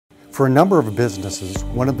For a number of businesses,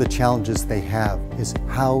 one of the challenges they have is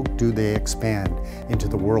how do they expand into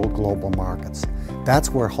the world global markets. That's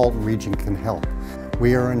where Halton Region can help.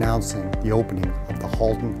 We are announcing the opening of the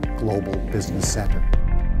Halton Global Business Center.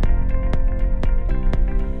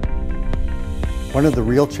 One of the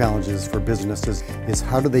real challenges for businesses is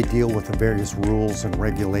how do they deal with the various rules and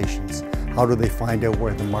regulations? How do they find out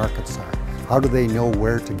where the markets are? How do they know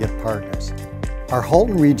where to get partners? Our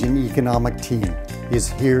Halton Region economic team is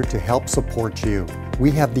here to help support you.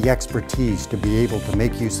 We have the expertise to be able to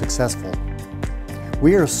make you successful.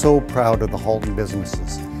 We are so proud of the Halton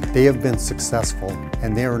businesses. They have been successful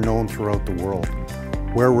and they are known throughout the world.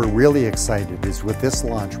 Where we're really excited is with this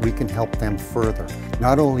launch we can help them further,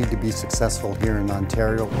 not only to be successful here in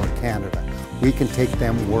Ontario or Canada, we can take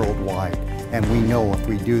them worldwide. And we know if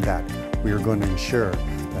we do that, we are going to ensure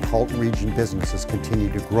that Halton Region businesses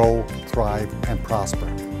continue to grow, thrive, and prosper.